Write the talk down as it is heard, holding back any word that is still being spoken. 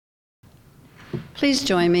Please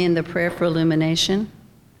join me in the prayer for illumination.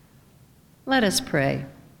 Let us pray.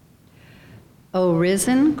 O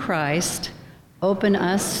risen Christ, open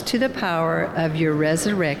us to the power of your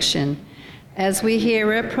resurrection as we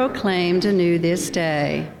hear it proclaimed anew this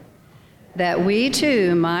day, that we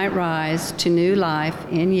too might rise to new life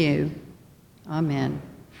in you. Amen.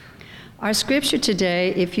 Our scripture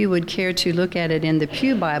today, if you would care to look at it in the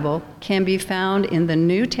Pew Bible, can be found in the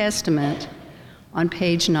New Testament on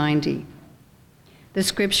page 90. The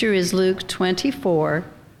scripture is Luke 24,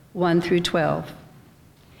 1 through 12.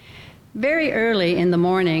 Very early in the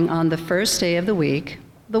morning on the first day of the week,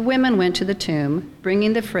 the women went to the tomb,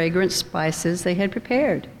 bringing the fragrant spices they had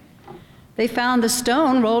prepared. They found the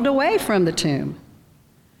stone rolled away from the tomb.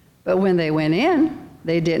 But when they went in,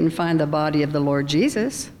 they didn't find the body of the Lord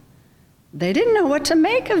Jesus. They didn't know what to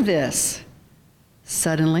make of this.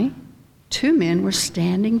 Suddenly, two men were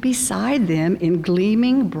standing beside them in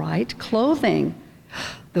gleaming bright clothing.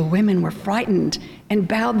 The women were frightened and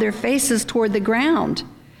bowed their faces toward the ground.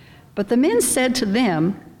 But the men said to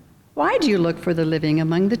them, "Why do you look for the living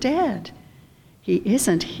among the dead? He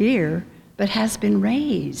isn't here, but has been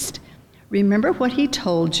raised. Remember what he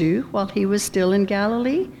told you while he was still in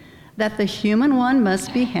Galilee, that the human one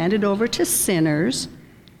must be handed over to sinners,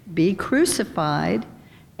 be crucified,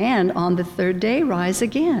 and on the third day rise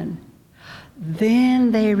again."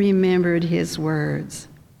 Then they remembered his words.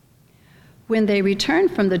 When they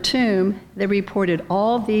returned from the tomb, they reported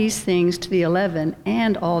all these things to the 11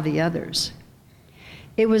 and all the others.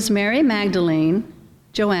 It was Mary Magdalene,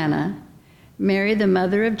 Joanna, Mary the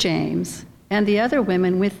mother of James, and the other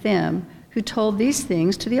women with them who told these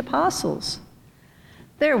things to the apostles.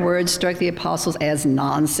 Their words struck the apostles as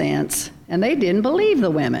nonsense, and they didn't believe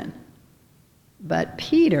the women. But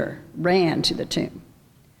Peter ran to the tomb.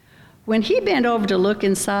 When he bent over to look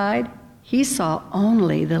inside, he saw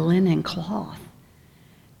only the linen cloth.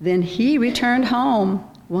 Then he returned home,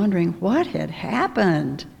 wondering what had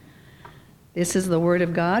happened. This is the word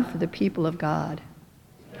of God for the people of God.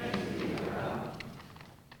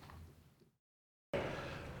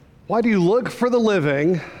 Why do you look for the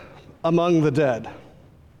living among the dead?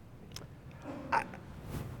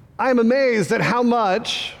 I am amazed at how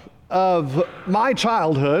much of my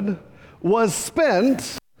childhood was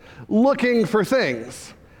spent looking for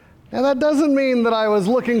things. Now, that doesn't mean that I was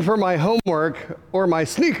looking for my homework or my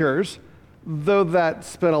sneakers, though that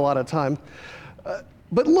spent a lot of time.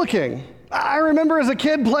 But looking. I remember as a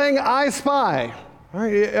kid playing I Spy,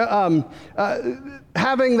 right?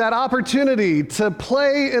 Having that opportunity to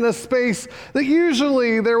play in a space that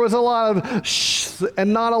usually there was a lot of shh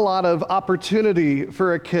and not a lot of opportunity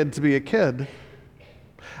for a kid to be a kid.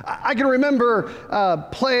 I can remember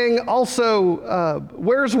playing also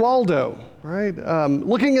Where's Waldo, right?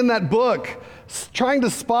 Looking in that book, trying to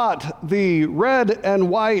spot the red and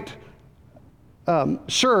white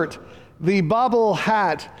shirt, the bobble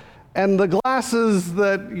hat, and the glasses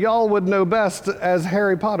that y'all would know best as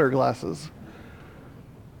Harry Potter glasses.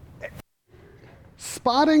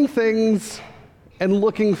 Spotting things and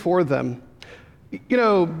looking for them. You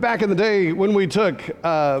know, back in the day when we took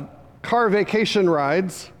car vacation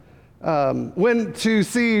rides, went to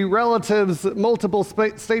see relatives multiple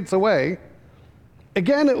states away,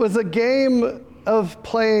 again, it was a game of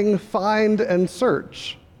playing find and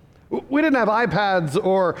search. We didn't have iPads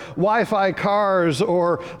or Wi-Fi cars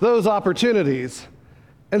or those opportunities.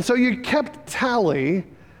 And so you kept tally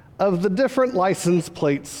of the different license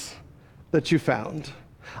plates that you found,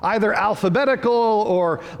 either alphabetical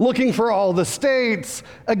or looking for all the states.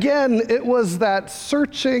 Again, it was that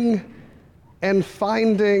searching and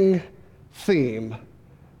finding theme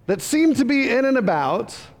that seemed to be in and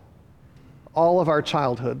about all of our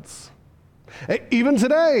childhoods. Even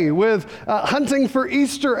today, with hunting for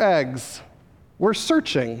Easter eggs, we're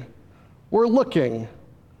searching, we're looking,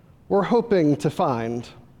 we're hoping to find.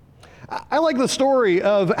 I like the story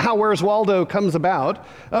of how Where's Waldo comes about.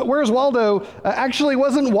 Where's Waldo actually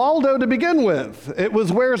wasn't Waldo to begin with. It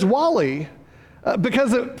was Where's Wally,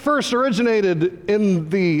 because it first originated in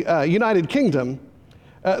the United Kingdom.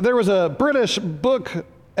 There was a British book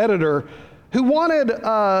editor who wanted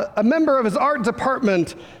a member of his art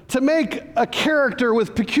department to make a character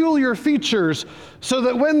with peculiar features so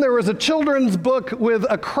that when there was a children's book with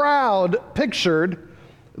a crowd pictured,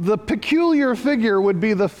 the peculiar figure would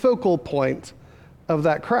be the focal point of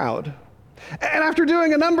that crowd. And after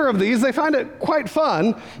doing a number of these, they found it quite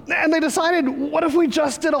fun, and they decided, what if we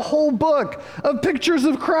just did a whole book of pictures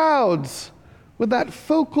of crowds with that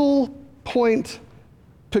focal point,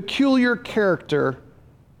 peculiar character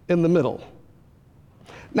in the middle?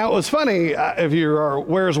 Now, what was funny, if you are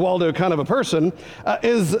Where's Waldo kind of a person,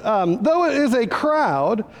 is though it is a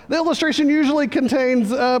crowd, the illustration usually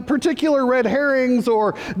contains particular red herrings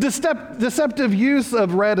or deceptive use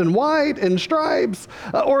of red and white and stripes,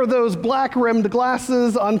 or those black-rimmed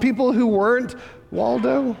glasses on people who weren't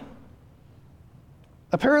Waldo.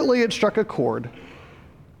 Apparently, it struck a chord,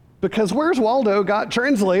 because Where's Waldo got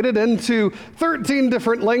translated into 13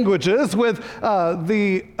 different languages with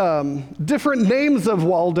the different names of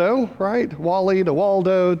Waldo, right? Wally to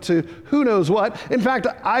Waldo to who knows what. In fact,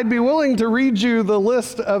 I'd be willing to read you the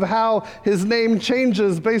list of how his name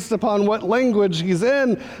changes based upon what language he's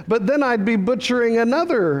in, but then I'd be butchering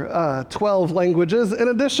another 12 languages in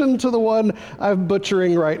addition to the one I'm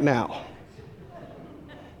butchering right now.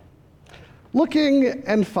 Looking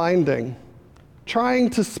and finding. Trying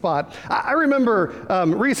to spot. I remember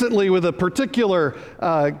recently with a particular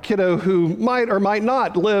kiddo who might or might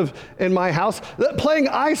not live in my house, that playing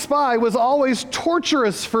I Spy was always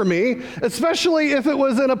torturous for me, especially if it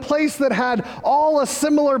was in a place that had all a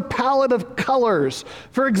similar palette of colors.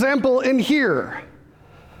 For example, in here,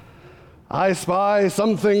 I spy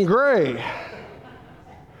something gray.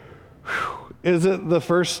 Whew. Is it the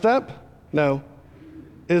first step? No.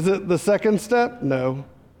 Is it the second step? No.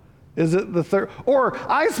 Is it the third? Or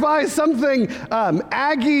I spy something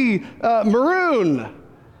Aggie maroon.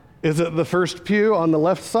 Is it the first pew on the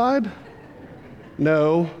left side?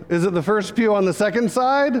 No. Is it the first pew on the second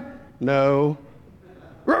side? No.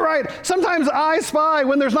 Right. Sometimes I spy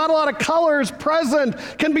when there's not a lot of colors present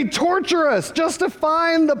can be torturous just to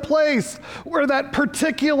find the place where that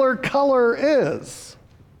particular color is.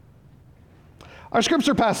 Our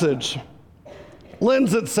scripture passage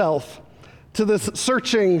lends itself to this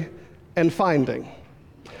searching and finding.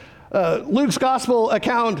 Luke's gospel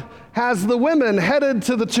account has the women headed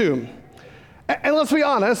to the tomb. And let's be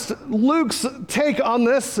honest, Luke's take on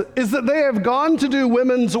this is that they have gone to do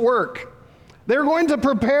women's work. They're going to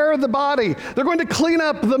prepare the body. They're going to clean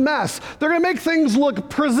up the mess. They're going to make things look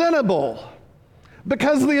presentable.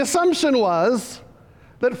 Because the assumption was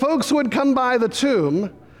that folks would come by the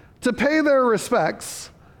tomb to pay their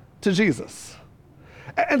respects to Jesus.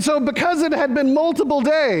 And so because it had been multiple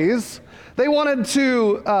days, they wanted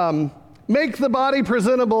to make the body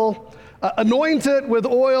presentable, anoint it with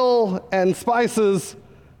oil and spices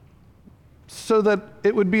so that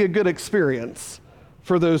it would be a good experience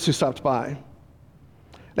for those who stopped by.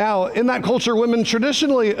 Now, in that culture, women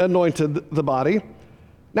traditionally anointed the body.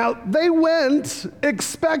 Now, they went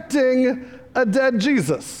expecting a dead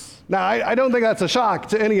Jesus. Now, I don't think that's a shock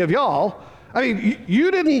to any of y'all. I mean,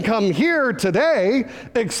 you didn't come here today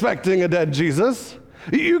expecting a dead Jesus.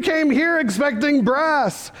 You came here expecting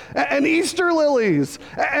brass and Easter lilies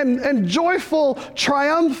and joyful,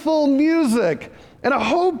 triumphal music and a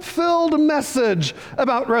hope-filled message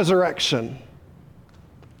about resurrection.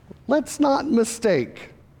 Let's not mistake.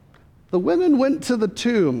 The women went to the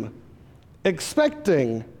tomb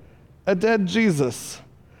expecting a dead Jesus,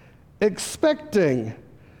 expecting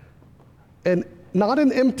not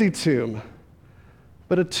an empty tomb,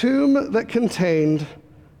 but a tomb that contained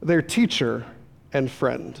their teacher and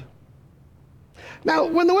friend. Now,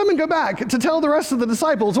 when the women go back to tell the rest of the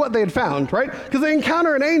disciples what they had found, right? Because they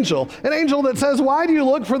encounter an angel that says, "Why do you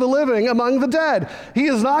look for the living among the dead? He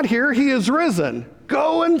is not here, he is risen.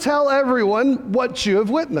 Go and tell everyone what you have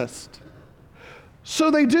witnessed."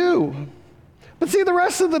 So they do. But see, the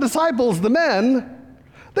rest of the disciples, the men,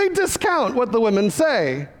 they discount what the women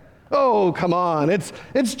say. Oh, come on, it's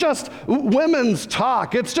just women's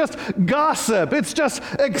talk. It's just gossip. It's just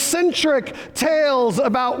eccentric tales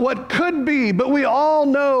about what could be, but we all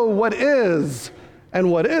know what is and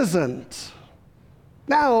what isn't.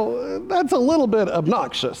 Now, that's a little bit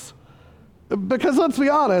obnoxious, because let's be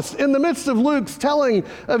honest, in the midst of Luke's telling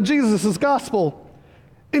of Jesus' gospel,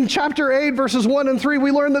 in chapter 8, verses 1 and 3, we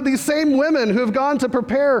learn that these same women who have gone to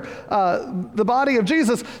prepare the body of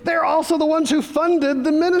Jesus, they're also the ones who funded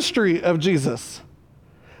the ministry of Jesus.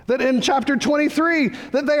 That in chapter 23,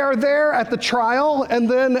 that they are there at the trial, and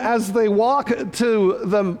then as they walk to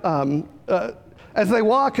the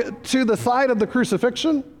side of the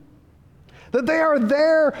crucifixion, that they are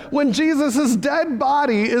there when Jesus' dead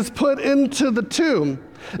body is put into the tomb.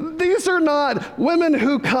 These are not women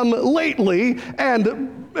who come lately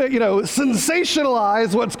and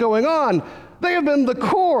sensationalize what's going on. They have been the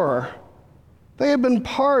core. They have been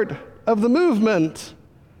part of the movement.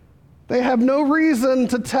 They have no reason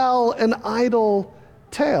to tell an idle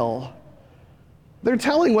tale. They're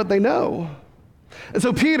telling what they know. And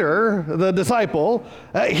so Peter, the disciple,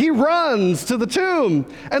 he runs to the tomb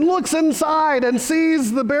and looks inside and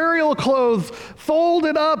sees the burial clothes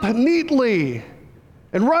folded up neatly.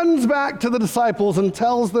 and runs back to the disciples and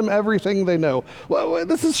tells them everything they know. Well,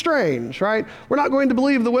 this is strange, right? We're not going to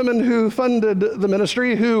believe the women who funded the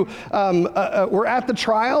ministry, who were at the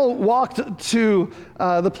trial, walked to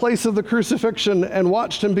the place of the crucifixion and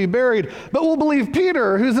watched him be buried. But we'll believe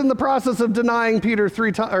Peter, who's in the process of denying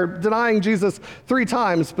Jesus 3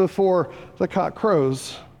 times before the cock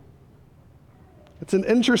crows. It's an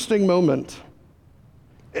interesting moment.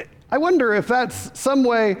 I wonder if that's some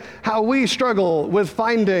way how we struggle with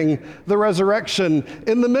finding the resurrection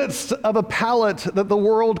in the midst of a palette that the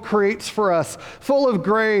world creates for us, full of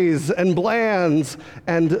grays and blands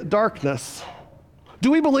and darkness.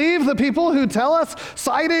 Do we believe the people who tell us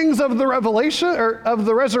sightings of the revelation or of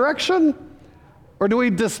the resurrection? Or do we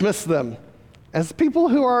dismiss them as people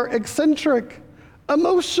who are eccentric,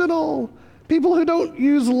 emotional, people who don't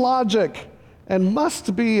use logic and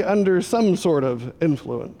must be under some sort of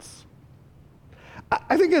influence?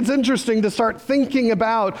 I think it's interesting to start thinking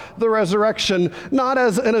about the resurrection not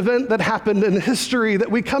as an event that happened in history that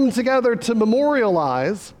we come together to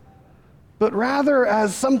memorialize, but rather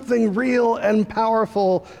as something real and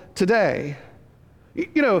powerful today.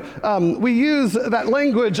 You know, we use that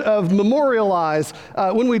language of memorialize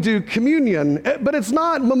when we do communion, but it's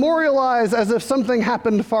not memorialize as if something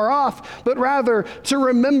happened far off, but rather to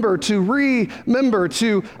remember, to remember,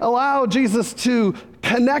 to allow Jesus to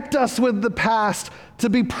connect us with the past, to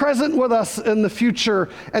be present with us in the future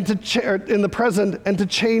and in the present, and to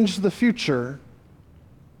change the future.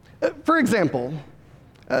 For example,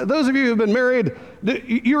 those of you who've been married,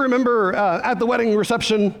 you remember at the wedding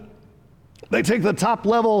reception, they take the top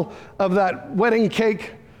level of that wedding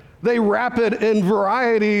cake, they wrap it in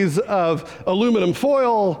varieties of aluminum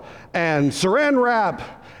foil and saran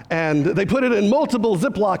wrap, and they put it in multiple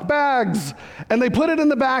Ziploc bags, and they put it in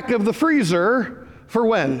the back of the freezer for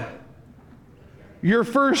when? Your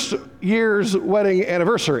first year's wedding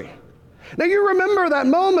anniversary. Now you remember that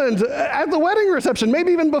moment at the wedding reception,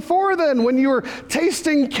 maybe even before then when you were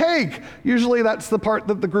tasting cake. Usually that's the part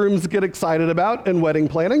that the grooms get excited about in wedding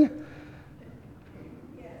planning.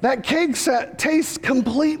 That cake set tastes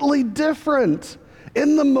completely different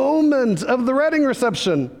in the moment of the wedding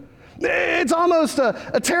reception. It's almost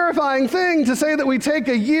a terrifying thing to say that we take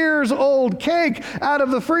a year's old cake out of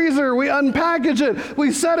the freezer, we unpackage it,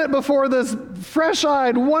 we set it before this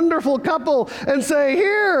fresh-eyed, wonderful couple and say,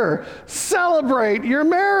 "Here, celebrate your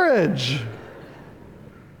marriage."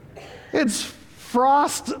 It's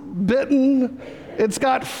frost-bitten, it's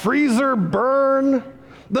got freezer burn,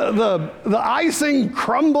 the icing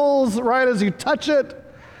crumbles right as you touch it.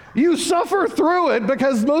 You suffer through it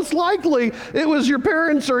because most likely it was your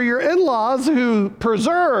parents or your in-laws who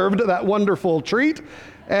preserved that wonderful treat,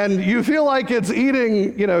 and you feel like it's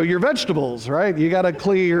eating, your vegetables, right? You got to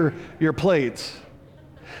clear your plate.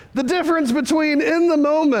 The difference between in the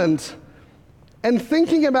moment and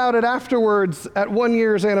thinking about it afterwards at 1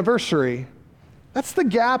 year's anniversary, that's the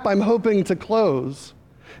gap I'm hoping to close.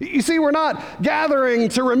 You see, we're not gathering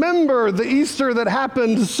to remember the Easter that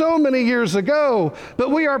happened so many years ago, but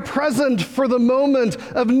we are present for the moment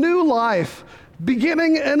of new life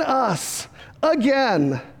beginning in us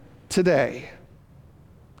again today.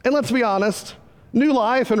 And let's be honest, new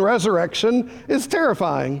life and resurrection is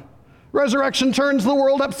terrifying. Resurrection turns the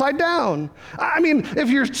world upside down. I mean, if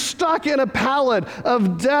you're stuck in a pallet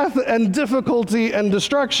of death and difficulty and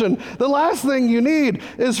destruction, the last thing you need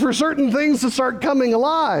is for certain things to start coming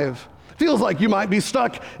alive. Feels like you might be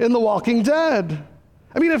stuck in The Walking Dead.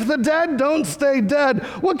 I mean, if the dead don't stay dead,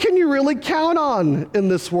 what can you really count on in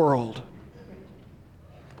this world?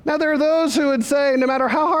 Now, there are those who would say, no matter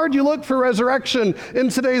how hard you look for resurrection in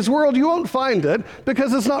today's world, you won't find it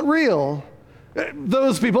because it's not real.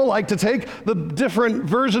 Those people like to take the different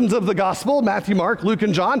versions of the gospel, Matthew, Mark, Luke,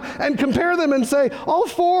 and John, and compare them and say, all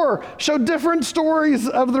 4 show different stories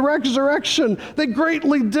of the resurrection. They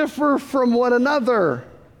greatly differ from one another.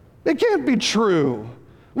 It can't be true.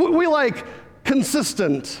 We like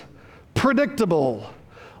consistent, predictable,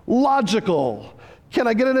 logical. Can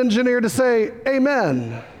I get an engineer to say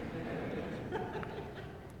amen?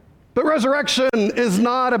 But resurrection is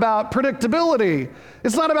not about predictability.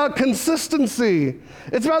 It's not about consistency.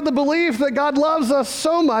 It's about the belief that God loves us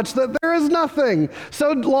so much that there is nothing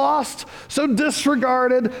so lost, so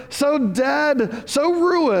disregarded, so dead, so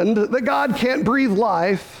ruined that God can't breathe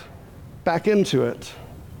life back into it.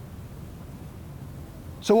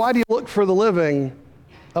 So why do you look for the living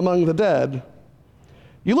among the dead?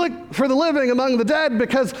 You look for the living among the dead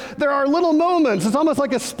because there are little moments. It's almost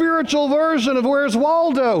like a spiritual version of Where's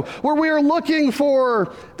Waldo, where we are looking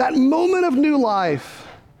for that moment of new life,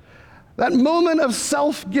 that moment of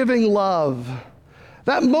self-giving love,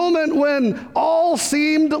 That moment when all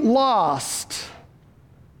seemed lost,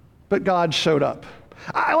 but God showed up.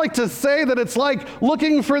 I like to say that it's like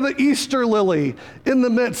looking for the Easter lily in the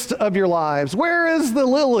midst of your lives. Where is the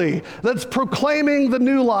lily that's proclaiming the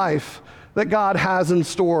new life that God has in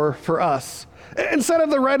store for us? Instead of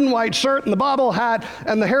the red and white shirt and the bobble hat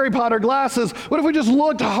and the Harry Potter glasses, what if we just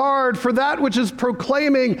looked hard for that which is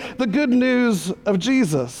proclaiming the good news of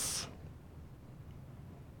Jesus?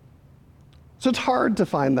 So it's hard to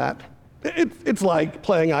find that. It's like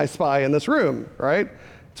playing I Spy in this room, right?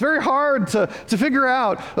 It's very hard to figure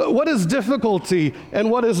out what is difficulty and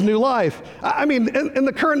what is new life. I mean, in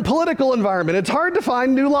the current political environment, it's hard to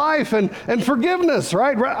find new life and forgiveness,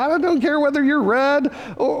 right? I don't care whether you're red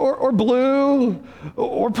or blue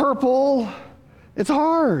or purple. It's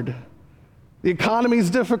hard. The economy's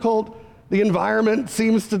difficult. The environment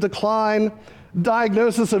seems to decline.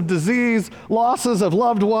 Diagnosis of disease, losses of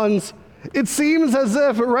loved ones. It seems as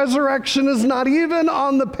if resurrection is not even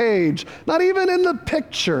on the page, not even in the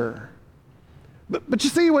picture. But you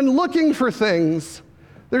see, when looking for things,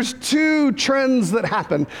 there's two trends that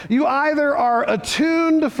happen. You either are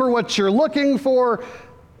attuned for what you're looking for,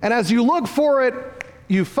 and as you look for it,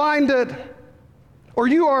 you find it, or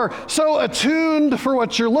you are so attuned for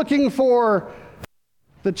what you're looking for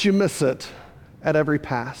that you miss it at every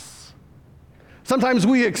pass. Sometimes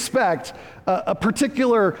we expect a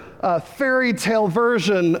particular fairy tale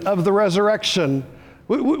version of the resurrection.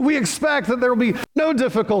 We expect that there will be no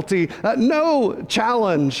difficulty, no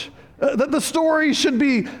challenge, that the story should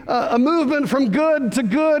be a movement from good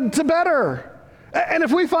to better. And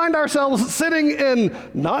if we find ourselves sitting in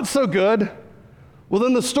not so good, well,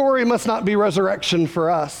 then the story must not be resurrection for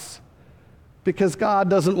us, because God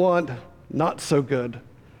doesn't want not so good.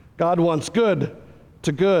 God wants good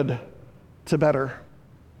to better.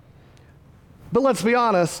 But let's be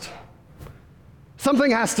honest,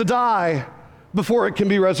 something has to die before it can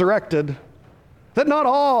be resurrected. That not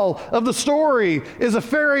all of the story is a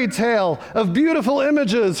fairy tale of beautiful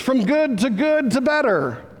images from good to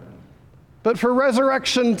better. But for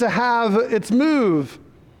resurrection to have its move,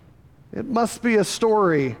 it must be a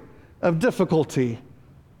story of difficulty.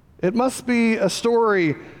 It must be a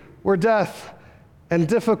story where death and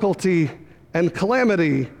difficulty and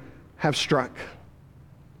calamity have struck.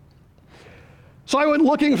 So I went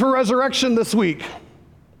looking for resurrection this week.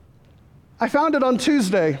 I found it on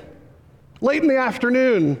Tuesday, late in the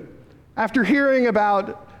afternoon, after hearing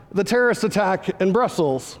about the terrorist attack in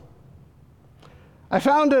Brussels. I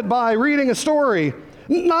found it by reading a story,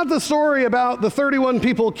 not the story about the 31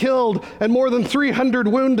 people killed and more than 300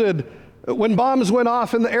 wounded when bombs went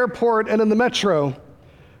off in the airport and in the metro,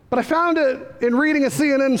 but I found it in reading a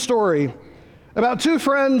CNN story about two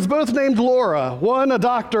friends, both named Laura, one a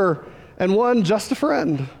doctor and one just a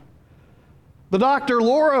friend. The doctor,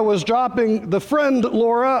 Laura, was dropping the friend,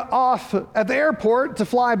 Laura, off at the airport to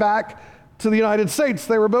fly back to the United States.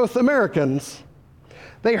 They were both Americans.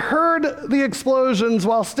 They heard the explosions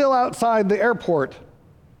while still outside the airport.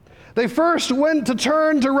 They first went to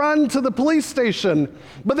turn to run to the police station,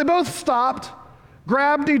 but they both stopped,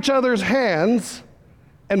 grabbed each other's hands,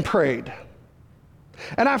 and prayed.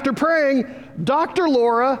 And after praying, Dr.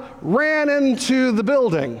 Laura ran into the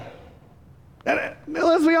building. And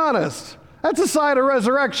let's be honest, that's a sign of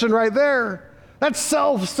resurrection right there. That's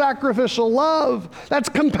self-sacrificial love. That's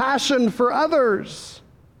compassion for others.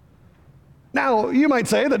 Now, you might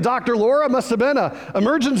say that Dr. Laura must have been an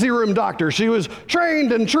emergency room doctor. She was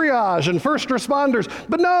trained in triage and first responders.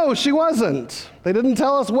 But no, she wasn't. They didn't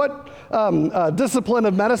tell us what discipline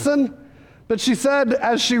of medicine. But she said,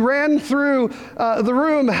 as she ran through the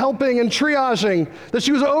room helping and triaging, that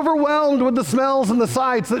she was overwhelmed with the smells and the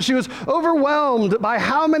sights, that she was overwhelmed by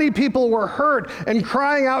how many people were hurt and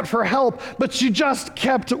crying out for help, but she just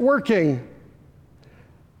kept working.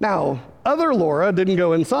 Now, other Laura didn't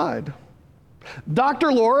go inside.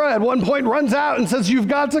 Dr. Laura at one point runs out and says, "You've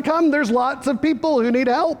got to come. There's lots of people who need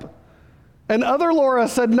help." And other Laura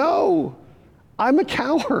said, "No, I'm a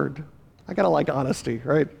coward." I gotta like honesty,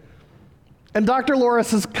 right? And Dr. Laura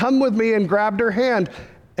says, "Come with me," and grabbed her hand.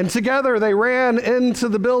 And together they ran into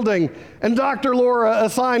the building. And Dr. Laura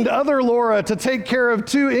assigned other Laura to take care of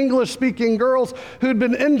two English-speaking girls who'd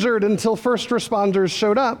been injured until first responders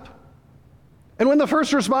showed up. And when the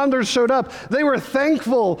first responders showed up, they were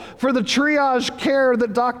thankful for the triage care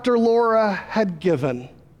that Dr. Laura had given.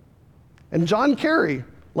 And John Kerry,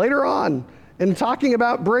 later on, in talking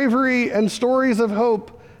about bravery and stories of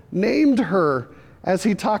hope, named her as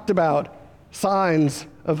he talked about signs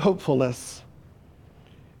of hopefulness.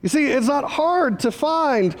 You see, it's not hard to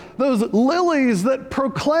find those lilies that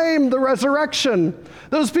proclaim the resurrection,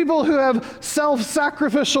 those people who have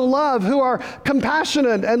self-sacrificial love, who are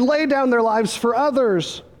compassionate and lay down their lives for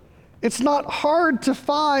others. It's not hard to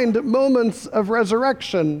find moments of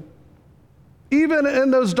resurrection. Even in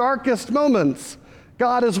those darkest moments,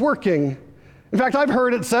 God is working. In fact, I've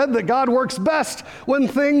heard it said that God works best when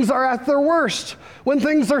things are at their worst, when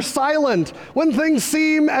things are silent, when things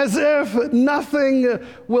seem as if nothing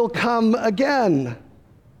will come again.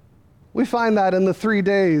 We find that in the 3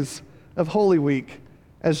 days of Holy Week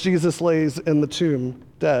as Jesus lays in the tomb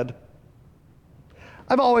dead.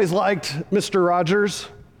 I've always liked Mr. Rogers.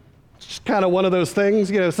 It's just kind of one of those things.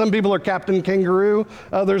 You know, some people are Captain Kangaroo,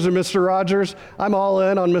 others are Mr. Rogers. I'm all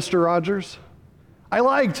in on Mr. Rogers. I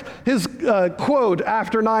liked his quote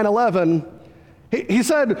after 9/11. He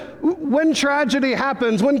said, when tragedy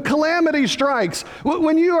happens, when calamity strikes,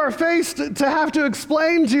 when you are faced to have to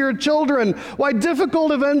explain to your children why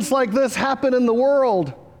difficult events like this happen in the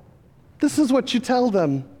world, this is what you tell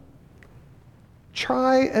them.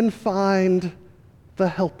 Try and find the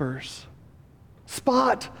helpers.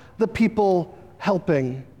 Spot the people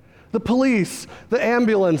helping. The police, the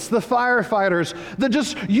ambulance, the firefighters, the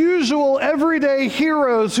just usual everyday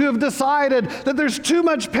heroes who have decided that there's too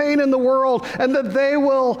much pain in the world and that they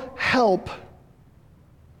will help.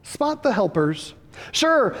 Spot the helpers.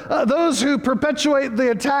 Sure, those who perpetuate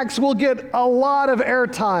the attacks will get a lot of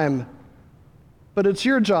airtime, but it's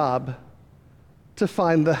your job to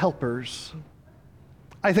find the helpers.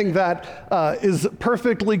 I think that is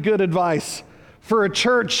perfectly good advice for a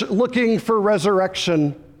church looking for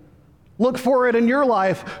resurrection. Look for it in your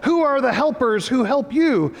life. Who are the helpers who help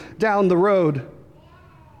you down the road?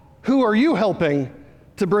 Who are you helping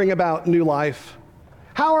to bring about new life?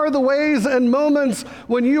 How are the ways and moments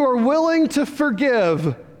when you are willing to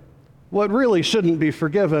forgive what really shouldn't be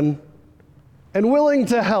forgiven and willing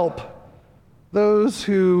to help those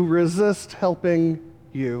who resist helping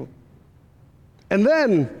you? And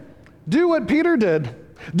then do what Peter did.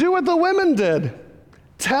 Do what the women did.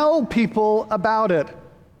 Tell people about it.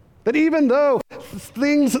 That even though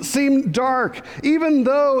things seem dark, even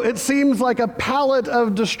though it seems like a palette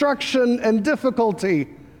of destruction and difficulty,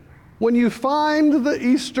 when you find the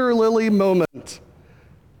Easter lily moment,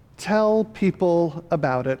 tell people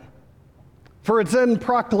about it. For it's in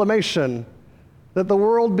proclamation that the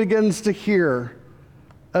world begins to hear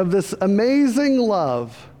of this amazing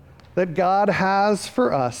love that God has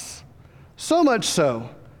for us, so much so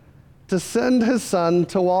to send his Son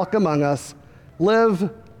to walk among us,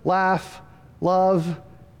 live, laugh, love,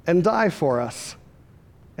 and die for us,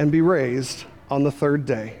 and be raised on the third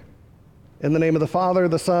day. In the name of the Father,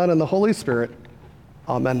 the Son, and the Holy Spirit,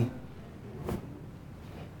 amen.